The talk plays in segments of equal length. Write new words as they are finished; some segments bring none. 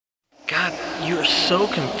You are so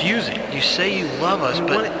confusing. You say you love us,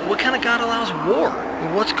 but what kind of God allows war?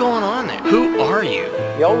 What's going on there? Who are you?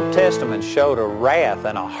 The Old Testament showed a wrath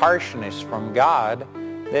and a harshness from God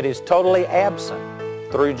that is totally absent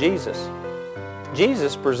through Jesus.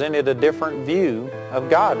 Jesus presented a different view of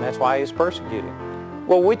God, and that's why he's persecuted.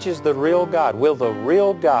 Well, which is the real God? Will the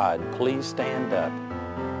real God please stand up?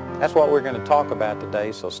 That's what we're going to talk about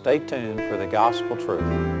today, so stay tuned for the Gospel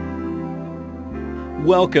Truth.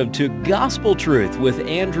 Welcome to Gospel Truth with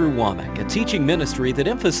Andrew Womack, a teaching ministry that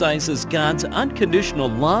emphasizes God's unconditional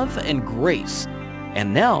love and grace.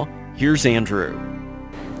 And now, here's Andrew.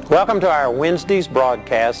 Welcome to our Wednesday's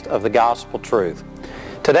broadcast of the Gospel Truth.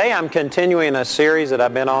 Today I'm continuing a series that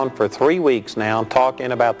I've been on for 3 weeks now,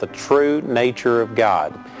 talking about the true nature of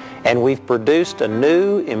God. And we've produced a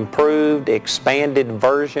new, improved, expanded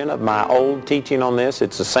version of my old teaching on this.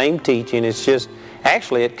 It's the same teaching, it's just,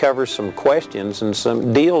 actually it covers some questions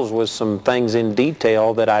and deals with some things in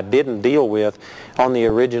detail that I didn't deal with on the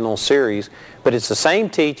original series. But it's the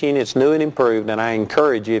same teaching, it's new and improved, and I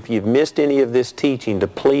encourage you, if you've missed any of this teaching, to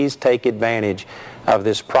please take advantage of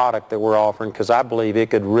this product that we're offering, because I believe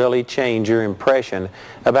it could really change your impression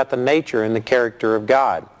about the nature and the character of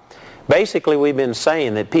God. Basically, we've been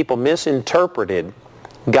saying that people misinterpreted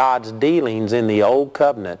God's dealings in the Old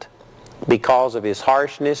Covenant because of his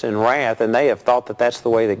harshness and wrath, and they have thought that that's the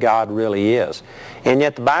way that God really is. And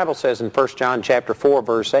yet the Bible says in 1 John chapter 4,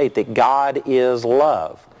 verse 8, that God is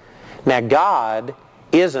love. Now, God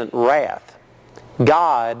isn't wrath.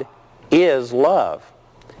 God is love.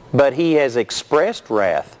 But he has expressed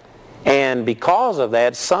wrath. And because of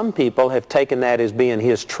that, some people have taken that as being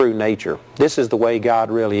his true nature. This is the way God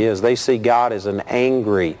really is. They see God as an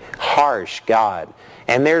angry, harsh God.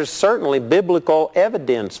 And there's certainly biblical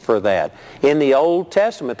evidence for that. In the Old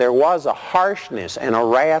Testament, there was a harshness and a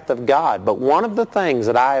wrath of God. But one of the things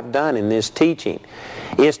that I have done in this teaching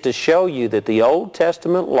is to show you that the Old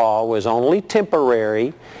Testament law was only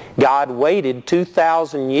temporary. God waited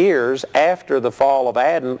 2,000 years after the fall of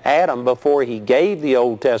Adam before he gave the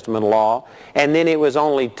Old Testament law, and then it was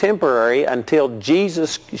only temporary until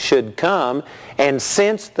Jesus should come. And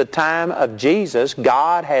since the time of Jesus,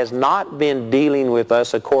 God has not been dealing with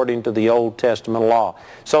us according to the Old Testament law.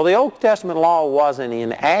 So the Old Testament law wasn't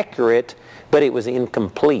inaccurate, but it was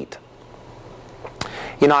incomplete.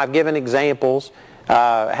 You know, I've given examples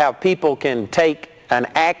how people can take an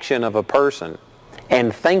action of a person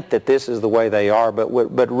and think that this is the way they are,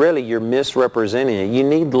 but really you're misrepresenting it. You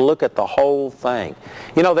need to look at the whole thing.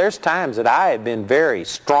 You know, there's times that I have been very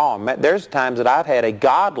strong. There's times that I've had a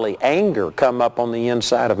godly anger come up on the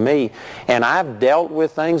inside of me, and I've dealt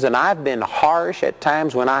with things, and I've been harsh at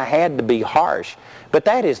times when I had to be harsh. But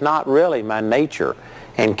that is not really my nature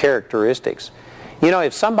and characteristics. You know,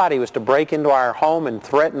 if somebody was to break into our home and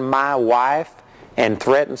threaten my wife, and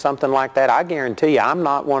threaten something like that, I guarantee you I'm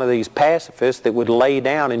not one of these pacifists that would lay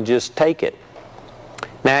down and just take it.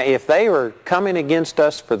 Now, if they were coming against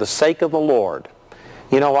us for the sake of the Lord,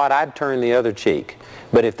 you know what, I'd turn the other cheek.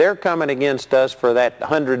 But if they're coming against us for that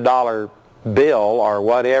 $100 bill or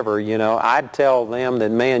whatever, you know, I'd tell them that,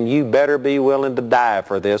 man, you better be willing to die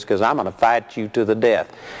for this, because I'm going to fight you to the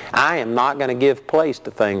death. I am not going to give place to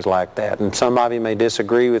things like that. And some of you may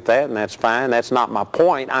disagree with that, and that's fine. That's not my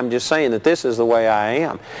point. I'm just saying that this is the way I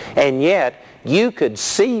am. And yet, you could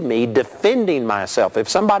see me defending myself. If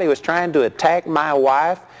somebody was trying to attack my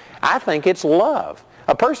wife, I think it's love.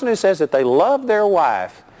 A person who says that they love their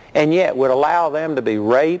wife and yet would allow them to be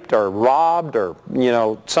raped or robbed or, you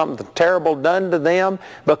know, something terrible done to them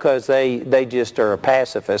because they just are a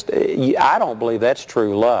pacifist, I don't believe that's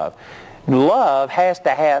true love. Love has to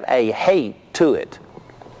have a hate to it.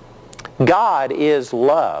 God is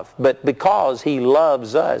love, but because he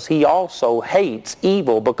loves us, he also hates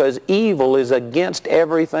evil, because evil is against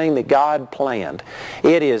everything that God planned.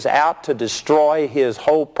 It is out to destroy his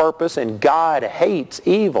whole purpose, and God hates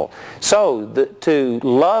evil. So to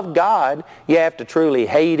love God, you have to truly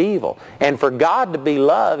hate evil. And for God to be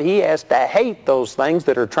love, he has to hate those things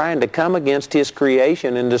that are trying to come against his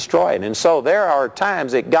creation and destroy it. And so there are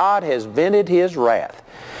times that God has vented his wrath.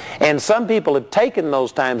 And some people have taken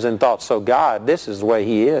those times and thought, so God, this is the way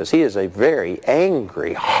he is. He is a very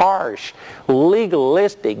angry, harsh,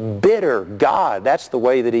 legalistic, bitter God. That's the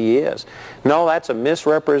way that he is. No, that's a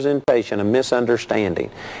misrepresentation, a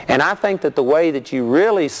misunderstanding. And I think that the way that you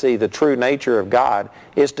really see the true nature of God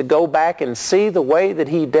is to go back and see the way that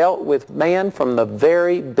he dealt with man from the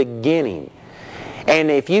very beginning.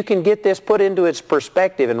 And if you can get this put into its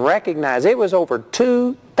perspective and recognize it was over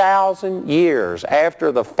 2,000 2,000 years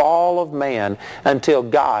after the fall of man until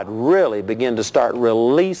God really began to start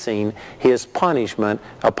releasing His punishment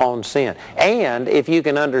upon sin. And if you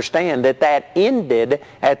can understand that that ended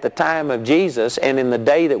at the time of Jesus, and in the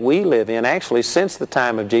day that we live in, actually since the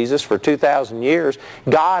time of Jesus for 2,000 years,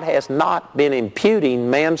 God has not been imputing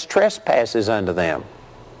man's trespasses unto them.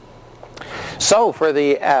 So for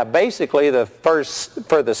the basically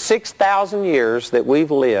for the 6,000 years that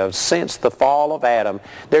we've lived since the fall of Adam,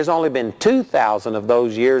 there's only been 2,000 of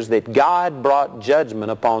those years that God brought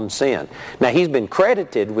judgment upon sin. Now He's been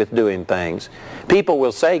credited with doing things. People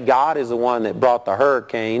will say God is the one that brought the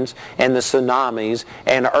hurricanes and the tsunamis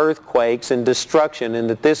and earthquakes and destruction, and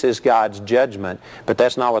that this is God's judgment. But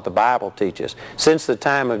that's not what the Bible teaches. Since the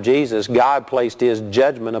time of Jesus, God placed His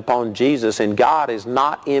judgment upon Jesus, and God is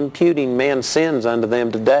not imputing men's sins unto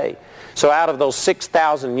them today. So out of those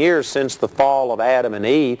 6,000 years since the fall of Adam and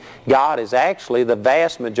Eve, God is actually the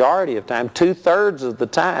vast majority of time, 2/3 of the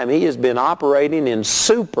time, He has been operating in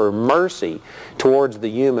super mercy towards the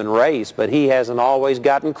human race, but He hasn't always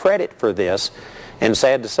gotten credit for this. And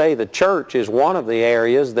sad to say, the church is one of the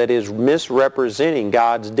areas that is misrepresenting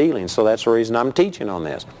God's dealings. So that's the reason I'm teaching on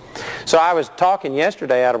this. So I was talking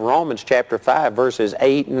yesterday out of Romans chapter 5, verses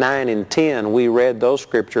 8, 9, and 10. We read those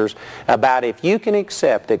scriptures about if you can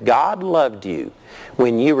accept that God loved you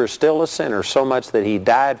when you were still a sinner so much that He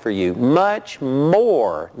died for you, much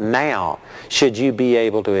more now should you be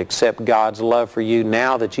able to accept God's love for you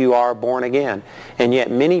now that you are born again. And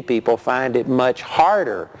yet many people find it much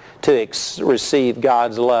harder to receive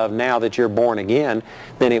God's love now that you're born again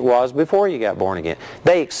than it was before you got born again.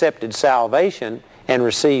 They accepted salvation and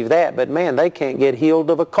received that, but man, they can't get healed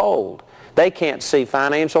of a cold. They can't see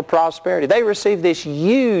financial prosperity. They receive this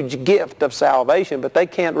huge gift of salvation, but they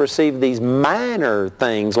can't receive these minor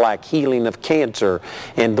things like healing of cancer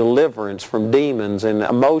and deliverance from demons and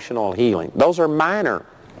emotional healing. Those are minor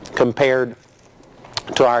compared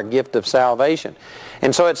to our gift of salvation.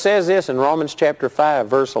 And so it says this in Romans chapter 5,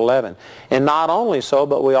 verse 11, "And not only so,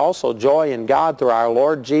 but we also joy in God through our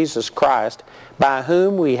Lord Jesus Christ, by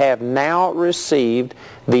whom we have now received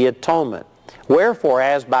the atonement. Wherefore,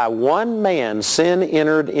 as by one man sin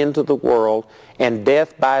entered into the world, and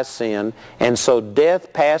death by sin, and so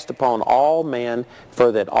death passed upon all men,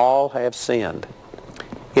 for that all have sinned."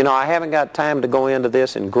 You know, I haven't got time to go into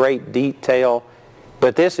this in great detail,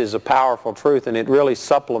 but this is a powerful truth, and it really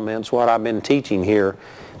supplements what I've been teaching here.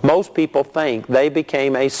 Most people think they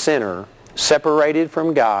became a sinner, separated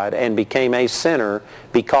from God, and became a sinner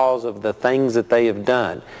because of the things that they have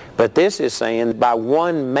done. But this is saying by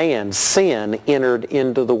one man sin entered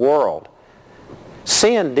into the world.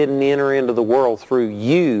 Sin didn't enter into the world through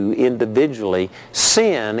you individually.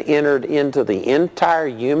 Sin entered into the entire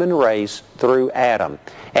human race through Adam.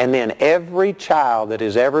 And then every child that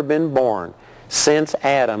has ever been born since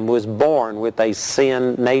Adam was born with a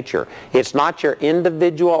sin nature. It's not your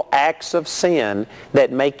individual acts of sin that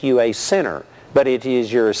make you a sinner, but it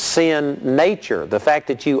is your sin nature, the fact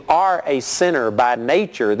that you are a sinner by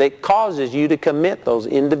nature, that causes you to commit those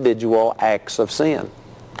individual acts of sin.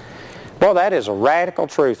 Well, that is a radical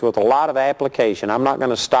truth with a lot of application. I'm not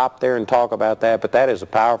going to stop there and talk about that, but that is a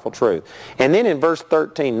powerful truth. And then in verse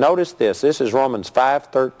 13, notice this. This is Romans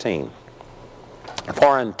 5:13.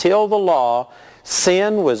 "For until the law,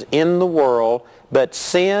 sin was in the world, but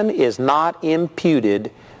sin is not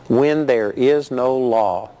imputed when there is no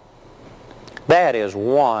law." That is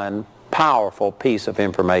one powerful piece of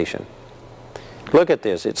information. Look at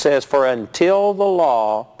this. It says, "For until the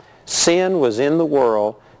law, sin was in the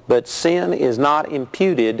world, but sin is not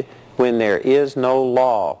imputed when there is no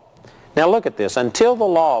law." Now look at this. Until the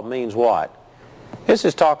law means what? This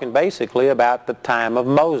is talking basically about the time of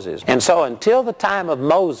Moses. And so until the time of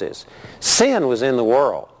Moses, sin was in the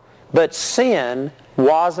world, but sin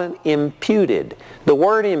wasn't imputed. The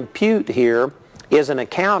word impute here is an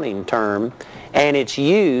accounting term, and it's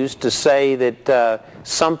used to say that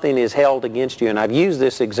something is held against you. And I've used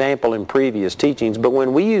this example in previous teachings, but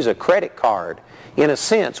when we use a credit card, in a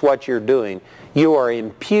sense what you're doing, you are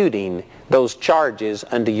imputing those charges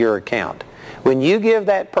unto your account. When you give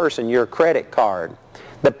that person your credit card,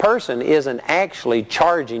 the person isn't actually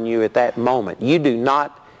charging you at that moment. You do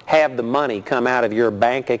not have the money come out of your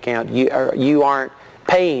bank account. You aren't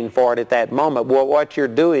paying for it at that moment. Well, what you're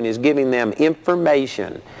doing is giving them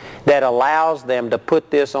information that allows them to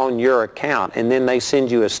put this on your account, and then they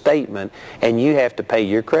send you a statement, and you have to pay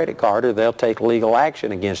your credit card or they'll take legal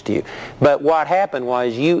action against you. But what happened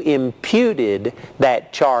was you imputed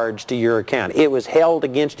that charge to your account. It was held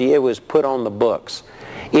against you. It was put on the books.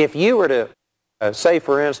 If you were to say,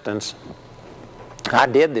 for instance, I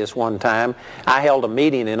did this one time. I held a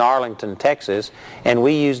meeting in Arlington, Texas, and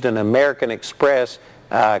we used an American Express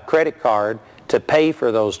credit card to pay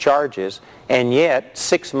for those charges, and yet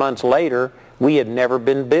 6 months later we had never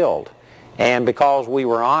been billed. And because we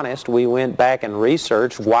were honest, we went back and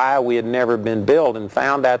researched why we had never been billed and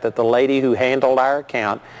found out that the lady who handled our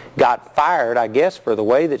account got fired, I guess, for the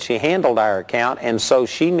way that she handled our account, and so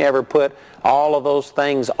she never put all of those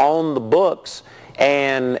things on the books,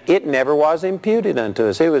 and it never was imputed unto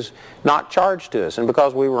us. It was not charged to us. And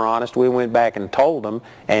because we were honest, we went back and told them,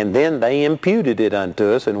 and then they imputed it unto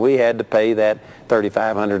us, and we had to pay that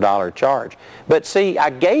 $3,500 charge. But see, I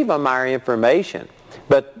gave them our information,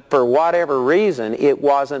 but for whatever reason, it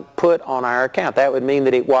wasn't put on our account. That would mean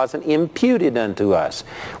that it wasn't imputed unto us.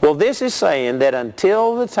 Well, this is saying that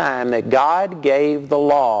until the time that God gave the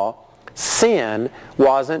law, sin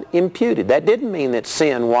wasn't imputed. That didn't mean that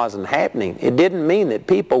sin wasn't happening. It didn't mean that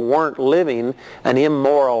people weren't living an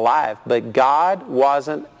immoral life, but God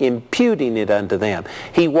wasn't imputing it unto them.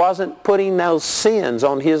 He wasn't putting those sins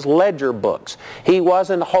on His ledger books. He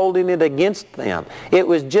wasn't holding it against them. It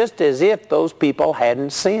was just as if those people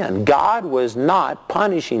hadn't sinned. God was not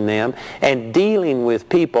punishing them and dealing with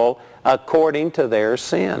people according to their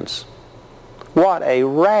sins. What a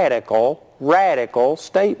radical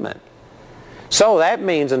statement. So that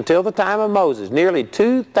means until the time of Moses, nearly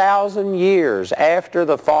 2,000 years after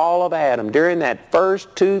the fall of Adam, during that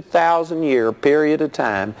first 2,000-year period of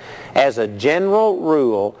time, as a general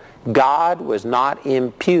rule, God was not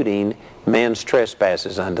imputing men's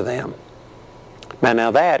trespasses unto them.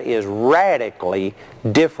 Now that is radically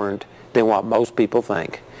different than what most people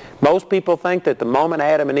think. Most people think that the moment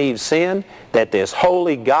Adam and Eve sinned, that this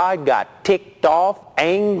holy God got ticked off,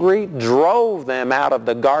 angry, drove them out of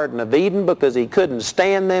the Garden of Eden because He couldn't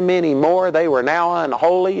stand them anymore. They were now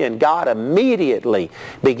unholy, and God immediately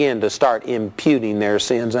began to start imputing their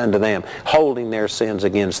sins unto them, holding their sins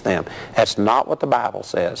against them. That's not what the Bible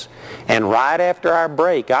says. And right after our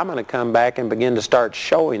break, I'm going to come back and begin to start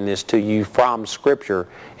showing this to you from Scripture,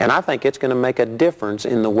 and I think it's going to make a difference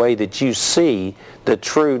in the way that you see the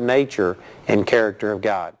true nature and character of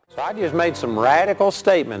God. So I just made some radical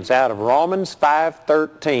statements out of Romans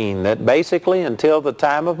 5:13 that basically until the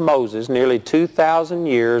time of Moses, nearly 2,000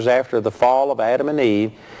 years after the fall of Adam and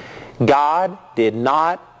Eve, God did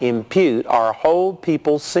not impute or hold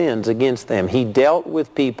people's sins against them. He dealt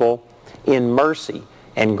with people in mercy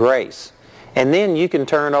and grace. And then you can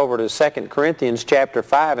turn over to 2 Corinthians chapter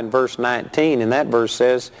 5 and verse 19, and that verse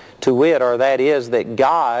says, to wit, or that is, that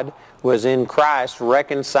God was in Christ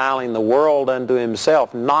reconciling the world unto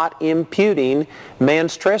Himself, not imputing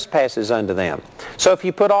men's trespasses unto them. So if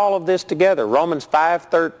you put all of this together, Romans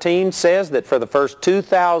 5:13 says that for the first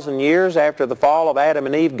 2,000 years after the fall of Adam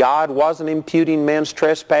and Eve, God wasn't imputing men's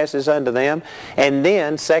trespasses unto them. And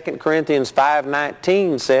then 2 Corinthians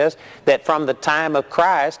 5:19 says that from the time of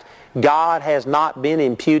Christ, God has not been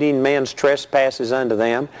imputing men's trespasses unto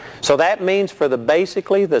them. So that means for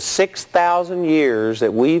basically the 6,000 years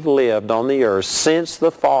that we've lived on the earth since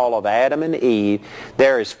the fall of Adam and Eve,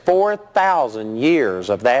 there is 4,000 years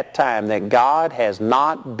of that time that God has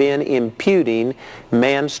not been imputing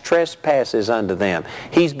men's trespasses unto them.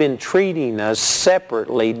 He's been treating us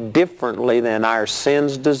separately, differently than our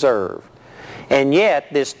sins deserve. And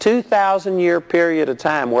yet, this 2,000-year period of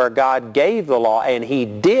time where God gave the law and He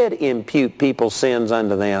did impute people's sins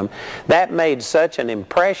unto them, that made such an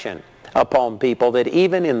impression upon people that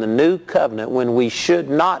even in the new covenant, when we should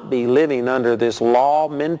not be living under this law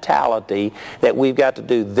mentality that we've got to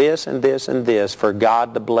do this and this and this for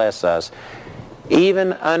God to bless us,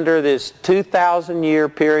 even under this 2,000-year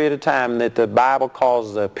period of time that the Bible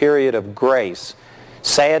calls the period of grace,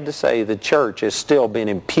 sad to say, the church has still been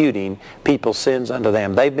imputing people's sins unto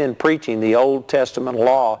them. They've been preaching the Old Testament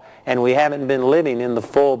law, and we haven't been living in the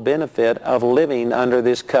full benefit of living under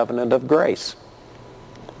this covenant of grace.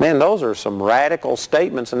 Man, those are some radical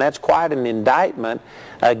statements, and that's quite an indictment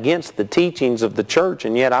against the teachings of the church,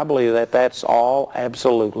 and yet I believe that that's all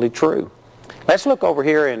absolutely true. Let's look over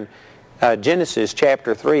here in Genesis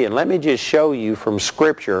chapter 3, and let me just show you from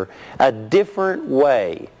Scripture a different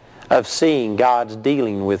way of seeing God's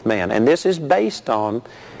dealing with man. And this is based on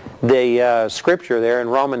the Scripture there in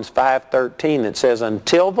Romans 5:13 that says,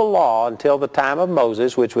 until the law, until the time of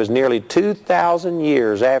Moses, which was nearly 2,000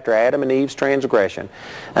 years after Adam and Eve's transgression,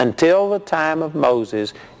 until the time of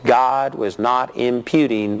Moses, God was not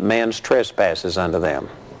imputing men's trespasses unto them.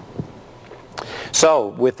 So,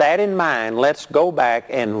 with that in mind, let's go back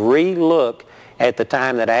and re-look at the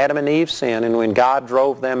time that Adam and Eve sinned and when God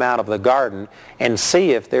drove them out of the garden, and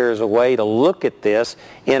see if there is a way to look at this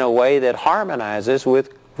in a way that harmonizes with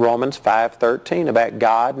Romans 5:13 about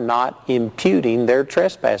God not imputing their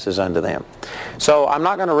trespasses unto them. So I'm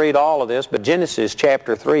not going to read all of this, but Genesis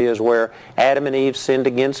chapter 3 is where Adam and Eve sinned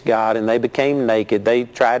against God and they became naked. They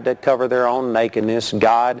tried to cover their own nakedness.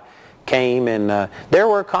 God came and there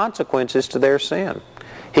were consequences to their sin.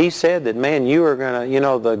 He said that, man, you are going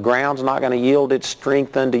to, the ground's not going to yield its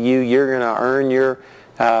strength unto you. You're going to earn your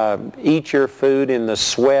eat your food in the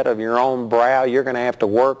sweat of your own brow. You're going to have to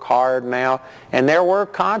work hard now. And there were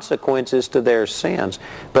consequences to their sins.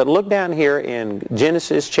 But look down here in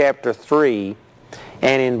Genesis chapter 3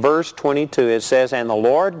 and in verse 22 it says, "And the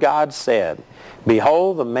Lord God said,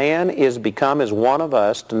 Behold, the man is become as one of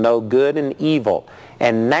us to know good and evil.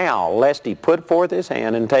 And now, lest he put forth his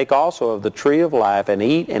hand and take also of the tree of life and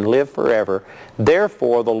eat and live forever.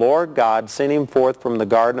 Therefore the Lord God sent him forth from the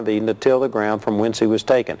Garden of Eden to till the ground from whence he was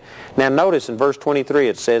taken." Now notice in verse 23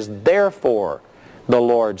 it says, "Therefore the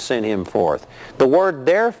Lord sent him forth." The word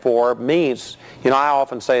therefore means, I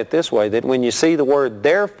often say it this way, that when you see the word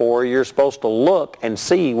therefore, you're supposed to look and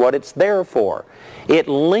see what it's there for. It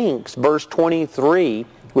links verse 23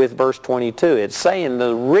 with verse 22. It's saying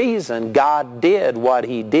the reason God did what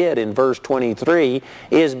he did in verse 23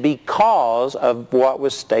 is because of what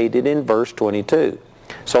was stated in verse 22.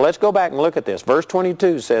 So let's go back and look at this. Verse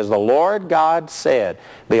 22 says, "The Lord God said,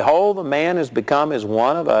 Behold, the man is become as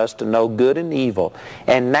one of us to know good and evil.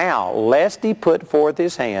 And now, lest he put forth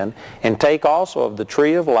his hand and take also of the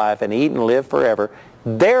tree of life and eat and live forever.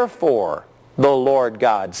 Therefore the Lord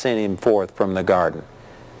God sent him forth from the garden."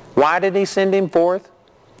 Why did he send him forth?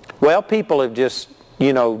 Well, people have just,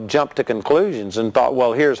 jumped to conclusions and thought,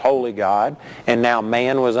 well, here's holy God, and now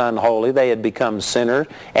man was unholy. They had become sinners,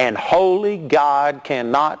 and holy God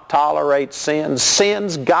cannot tolerate sin.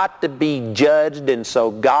 Sin's got to be judged, and so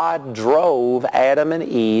God drove Adam and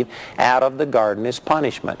Eve out of the garden as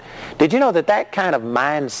punishment. Did you know that that kind of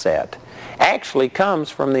mindset actually comes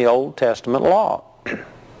from the Old Testament law?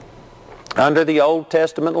 Under the Old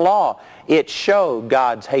Testament law, it showed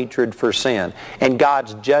God's hatred for sin and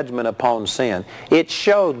God's judgment upon sin. It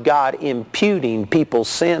showed God imputing people's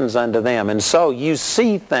sins unto them. And so you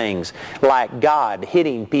see things like God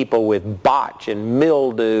hitting people with botch and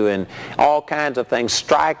mildew and all kinds of things,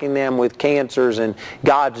 striking them with cancers, and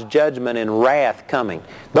God's judgment and wrath coming.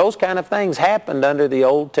 Those kind of things happened under the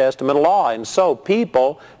Old Testament law. And so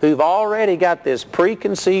people who've already got this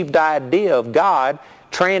preconceived idea of God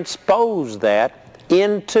transpose that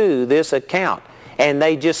into this account, and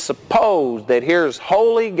they just suppose that here's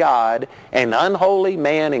holy God and unholy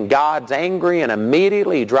man, and God's angry, and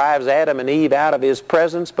immediately he drives Adam and Eve out of his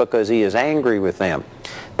presence because he is angry with them.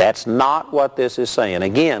 That's not what this is saying.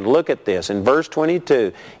 Again, look at this. In verse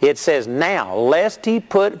 22, it says, "Now, lest he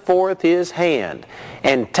put forth his hand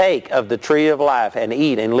and take of the tree of life and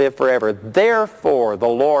eat and live forever. Therefore the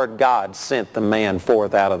Lord God sent the man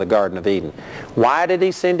forth out of the Garden of Eden." Why did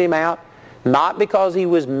he send him out? Not because he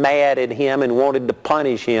was mad at him and wanted to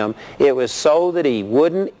punish him. It was so that he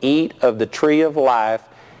wouldn't eat of the tree of life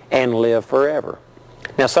and live forever.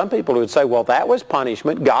 Now some people would say, well, that was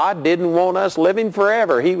punishment. God didn't want us living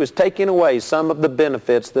forever. He was taking away some of the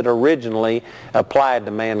benefits that originally applied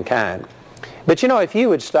to mankind. But if you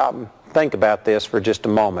would stop and think about this for just a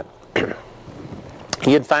moment,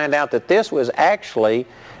 you'd find out that this was actually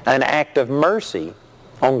an act of mercy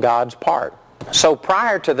on God's part. So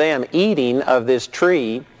prior to them eating of this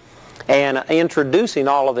tree and introducing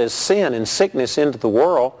all of this sin and sickness into the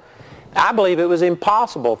world, I believe it was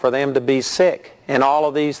impossible for them to be sick and all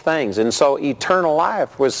of these things. And so eternal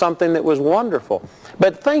life was something that was wonderful.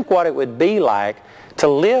 But think what it would be like to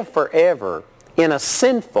live forever in a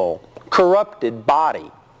sinful, corrupted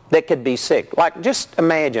body that could be sick. Like, just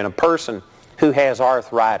imagine a person who has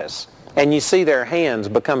arthritis, and you see their hands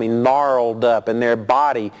becoming gnarled up and their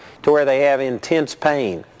body to where they have intense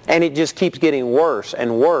pain. And it just keeps getting worse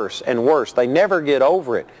and worse and worse. They never get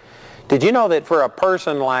over it. Did you know that for a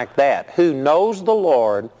person like that who knows the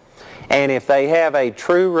Lord, and if they have a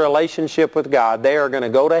true relationship with God, they are going to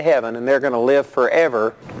go to heaven and they're going to live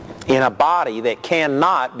forever in a body that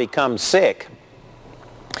cannot become sick?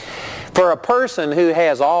 For a person who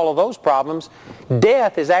has all of those problems,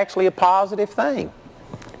 death is actually a positive thing,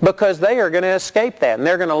 because they are going to escape that, and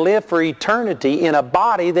they're going to live for eternity in a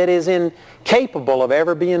body that is incapable of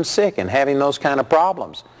ever being sick and having those kind of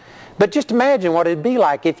problems. But just imagine what it'd be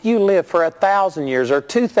like if you lived for 1,000 years or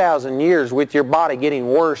 2,000 years with your body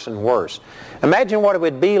getting worse and worse. Imagine what it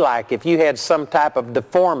would be like if you had some type of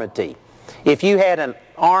deformity. If you had an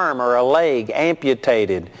arm or a leg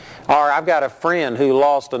amputated, or I've got a friend who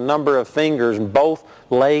lost a number of fingers and both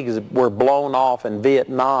legs were blown off in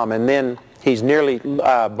Vietnam, and then He's nearly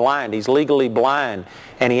blind. He's legally blind,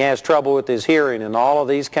 and he has trouble with his hearing and all of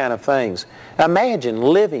these kind of things. Imagine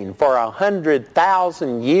living for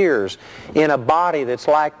 100,000 years in a body that's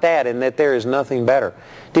like that, and that there is nothing better.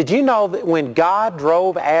 Did you know that when God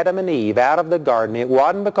drove Adam and Eve out of the garden, it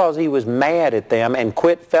wasn't because he was mad at them and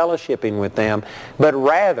quit fellowshipping with them, but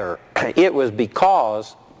rather it was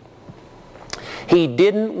because he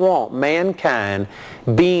didn't want mankind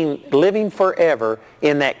living forever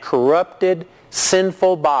in that corrupted,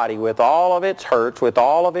 sinful body with all of its hurts, with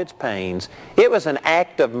all of its pains. It was an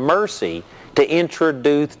act of mercy to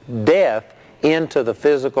introduce death into the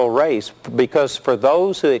physical race, because for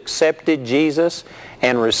those who accepted Jesus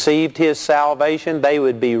and received his salvation, they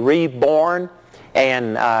would be reborn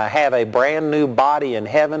and have a brand new body in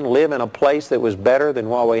heaven, live in a place that was better than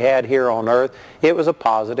what we had here on earth. It was a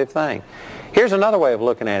positive thing. Here's another way of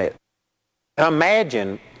looking at it.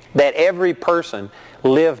 Imagine that every person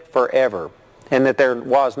lived forever and that there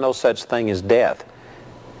was no such thing as death.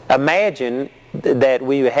 Imagine that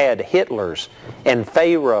we had Hitlers and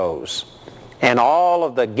Pharaohs and all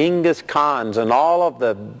of the Genghis Khans and all of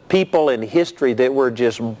the people in history that were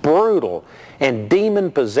just brutal and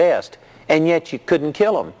demon-possessed, and yet you couldn't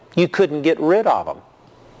kill them. You couldn't get rid of them.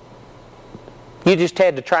 You just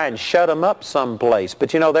had to try and shut them up someplace.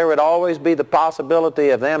 But you know, there would always be the possibility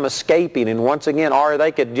of them escaping, and once again, or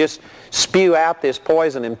they could just spew out this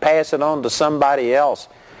poison and pass it on to somebody else.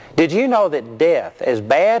 Did you know that death, as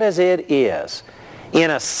bad as it is, in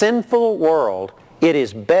a sinful world, it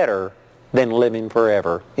is better than living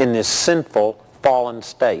forever in this sinful, fallen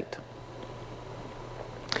state?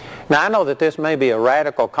 Now, I know that this may be a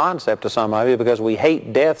radical concept to some of you because we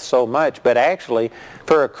hate death so much, but actually,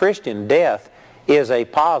 for a Christian, death is a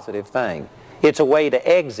positive thing. It's a way to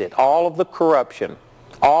exit all of the corruption,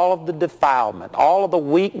 all of the defilement, all of the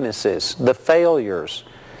weaknesses, the failures,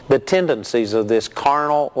 the tendencies of this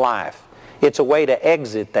carnal life. It's a way to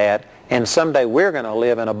exit that, and someday we're going to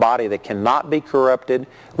live in a body that cannot be corrupted.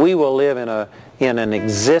 We will live in an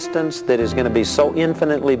existence that is going to be so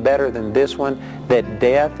infinitely better than this one that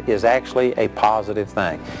death is actually a positive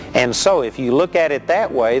thing. And so if you look at it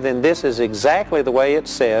that way, then this is exactly the way it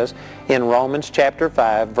says in Romans chapter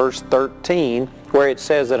 5, verse 13, where it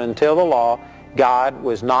says that until the law, God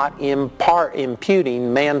was not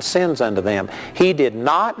imputing man's sins unto them. He did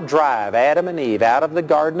not drive Adam and Eve out of the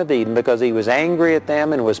Garden of Eden because he was angry at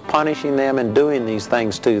them and was punishing them and doing these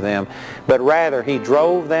things to them, but rather he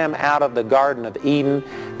drove them out of the Garden of Eden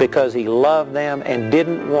because he loved them and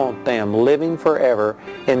didn't want them living forever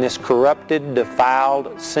in this corrupted,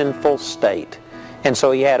 defiled, sinful state. And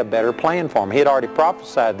so he had a better plan for them. He had already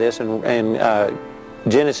prophesied this in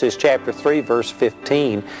Genesis chapter 3, verse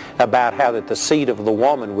 15, about how that the seed of the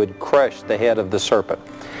woman would crush the head of the serpent.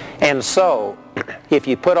 And so, if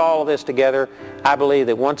you put all of this together, I believe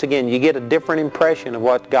that once again you get a different impression of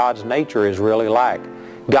what God's nature is really like.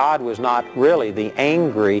 God was not really the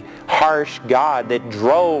angry, harsh God that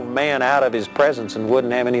drove man out of his presence and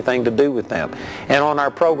wouldn't have anything to do with them. And on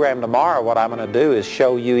our program tomorrow, what I'm going to do is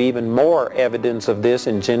show you even more evidence of this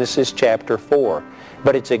in Genesis chapter 4.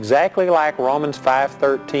 But it's exactly like Romans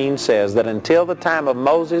 5:13 says, that until the time of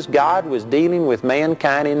Moses, God was dealing with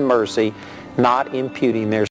mankind in mercy, not imputing their